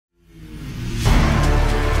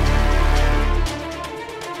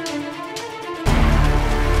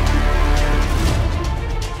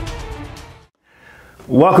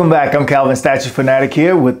Welcome back. I'm Calvin Statue Fanatic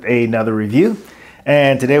here with another review.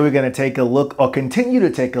 And today we're going to take a look, or continue to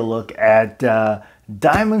take a look at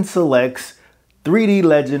Diamond Select's 3D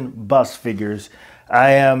Legend bust figures. I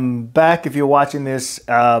am back, if you're watching this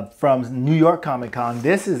from New York Comic Con.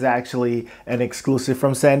 This is actually an exclusive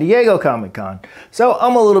from San Diego Comic Con. So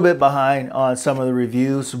I'm a little bit behind on some of the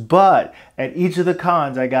reviews, but at each of the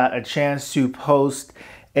cons I got a chance to post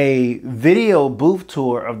a video booth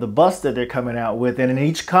tour of the bust that they're coming out with, and in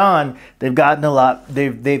each con they've gotten a lot.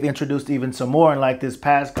 They've introduced even some more, and like this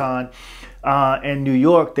past con in New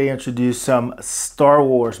York, they introduced some Star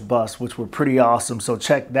Wars busts, which were pretty awesome. So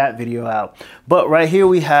check that video out. But right here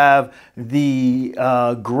we have the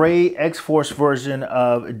gray X-Force version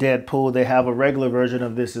of Deadpool. They have a regular version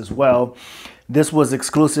of this as well. This was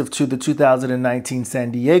exclusive to the 2019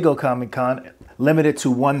 San Diego Comic Con, limited to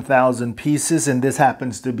 1,000 pieces, and this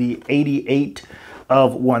happens to be 88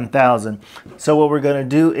 of 1,000. So what we're gonna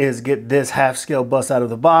do is get this half-scale bust out of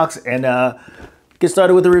the box and get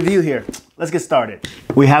started with the review here. Let's get started.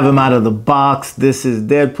 We have him out of the box. This is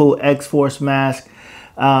Deadpool X-Force mask.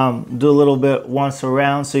 Do a little bit once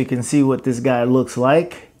around so you can see what this guy looks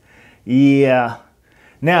like. Yeah.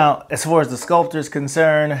 Now, as far as the sculptor is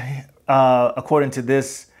concerned, according to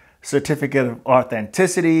this certificate of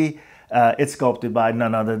authenticity, it's sculpted by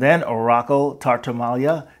none other than Rocco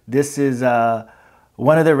Tartamella. This is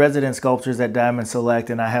one of the resident sculptors at Diamond Select,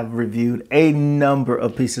 and I have reviewed a number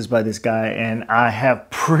of pieces by this guy, and I have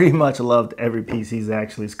pretty much loved every piece he's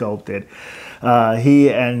actually sculpted.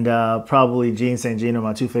 He and probably Gene St. Jean are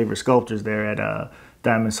my two favorite sculptors there at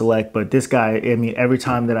Diamond Select. But this guy, I mean, every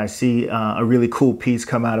time that I see a really cool piece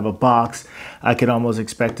come out of a box, I can almost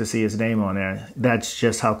expect to see his name on there. That's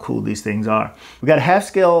just how cool these things are. We got a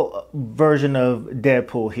half-scale version of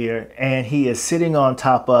Deadpool here, and he is sitting on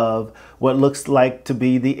top of what looks like to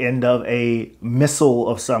be the end of a missile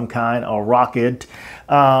of some kind, or rocket.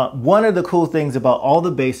 One of the cool things about all the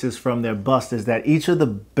bases from their bust is that each of the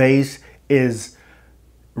base is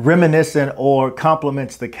reminiscent or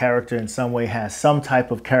complements the character in some way, has some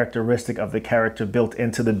type of characteristic of the character built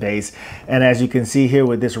into the base. And as you can see here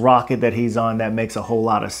with this rocket that he's on, that makes a whole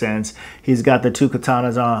lot of sense. He's got the two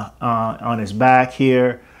katanas on his back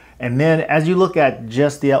here. And then as you look at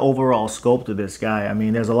just the overall sculpt of this guy, I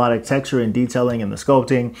mean, there's a lot of texture and detailing in the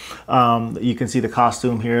sculpting. You can see the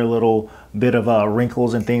costume here, a little bit of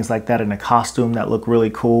wrinkles and things like that in the costume that look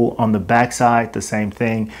really cool. On the backside, the same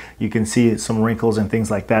thing. You can see some wrinkles and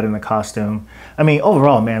things like that in the costume. I mean,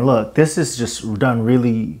 overall, man, look, this is just done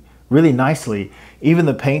really, really nicely. Even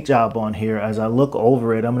the paint job on here, as I look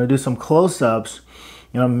over it, I'm going to do some close-ups.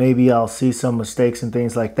 You know, maybe I'll see some mistakes and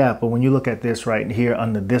things like that. But when you look at this right here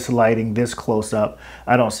under this lighting, this close up,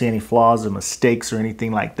 I don't see any flaws or mistakes or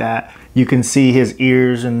anything like that. You can see his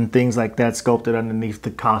ears and things like that sculpted underneath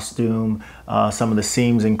the costume. Some of the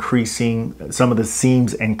seams increasing, some of the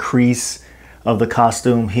seams and crease of the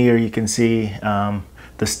costume here. You can see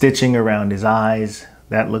the stitching around his eyes.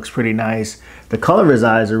 That looks pretty nice. The color of his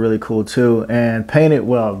eyes are really cool too, and painted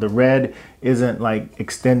well. The red isn't like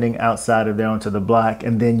extending outside of there onto the black,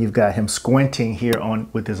 and then you've got him squinting here on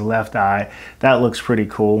with his left eye. That looks pretty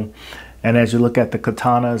cool. And as you look at the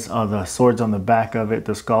katanas or the swords on the back of it,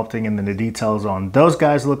 the sculpting and then the details on those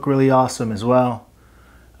guys look really awesome as well.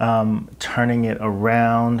 Turning it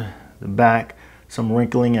around the back, some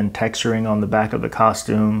wrinkling and texturing on the back of the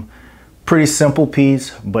costume. Pretty simple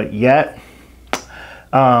piece, but yet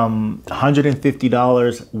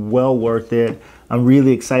 $150, well worth it. I'm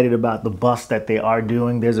really excited about the bust that they are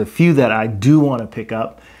doing. There's a few that I do want to pick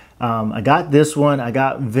up. I got this one. I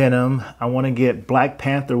got Venom. I want to get Black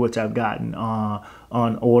Panther, which I've gotten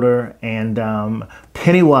on order. And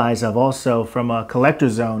Pennywise, I've also, from a Collector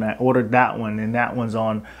Zone, I ordered that one, and that one's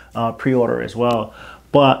on pre-order as well.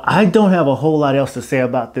 But I don't have a whole lot else to say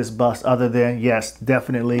about this bust other than, yes,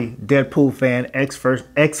 definitely Deadpool fan,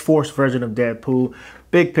 X-Force version of Deadpool.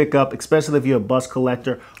 Big pickup, especially if you're a bust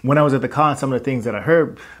collector. When I was at the con, some of the things that I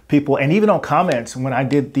heard people, and even on comments when I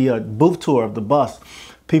did the booth tour of the bust,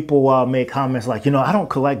 people made comments like, you know, I don't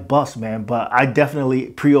collect busts, man, but I definitely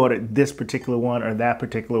pre-ordered this particular one or that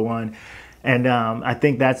particular one. And I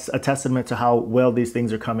think that's a testament to how well these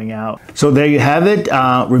things are coming out. So there you have it.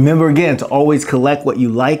 Remember again to always collect what you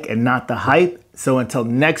like and not the hype. So until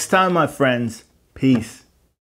next time, my friends, peace.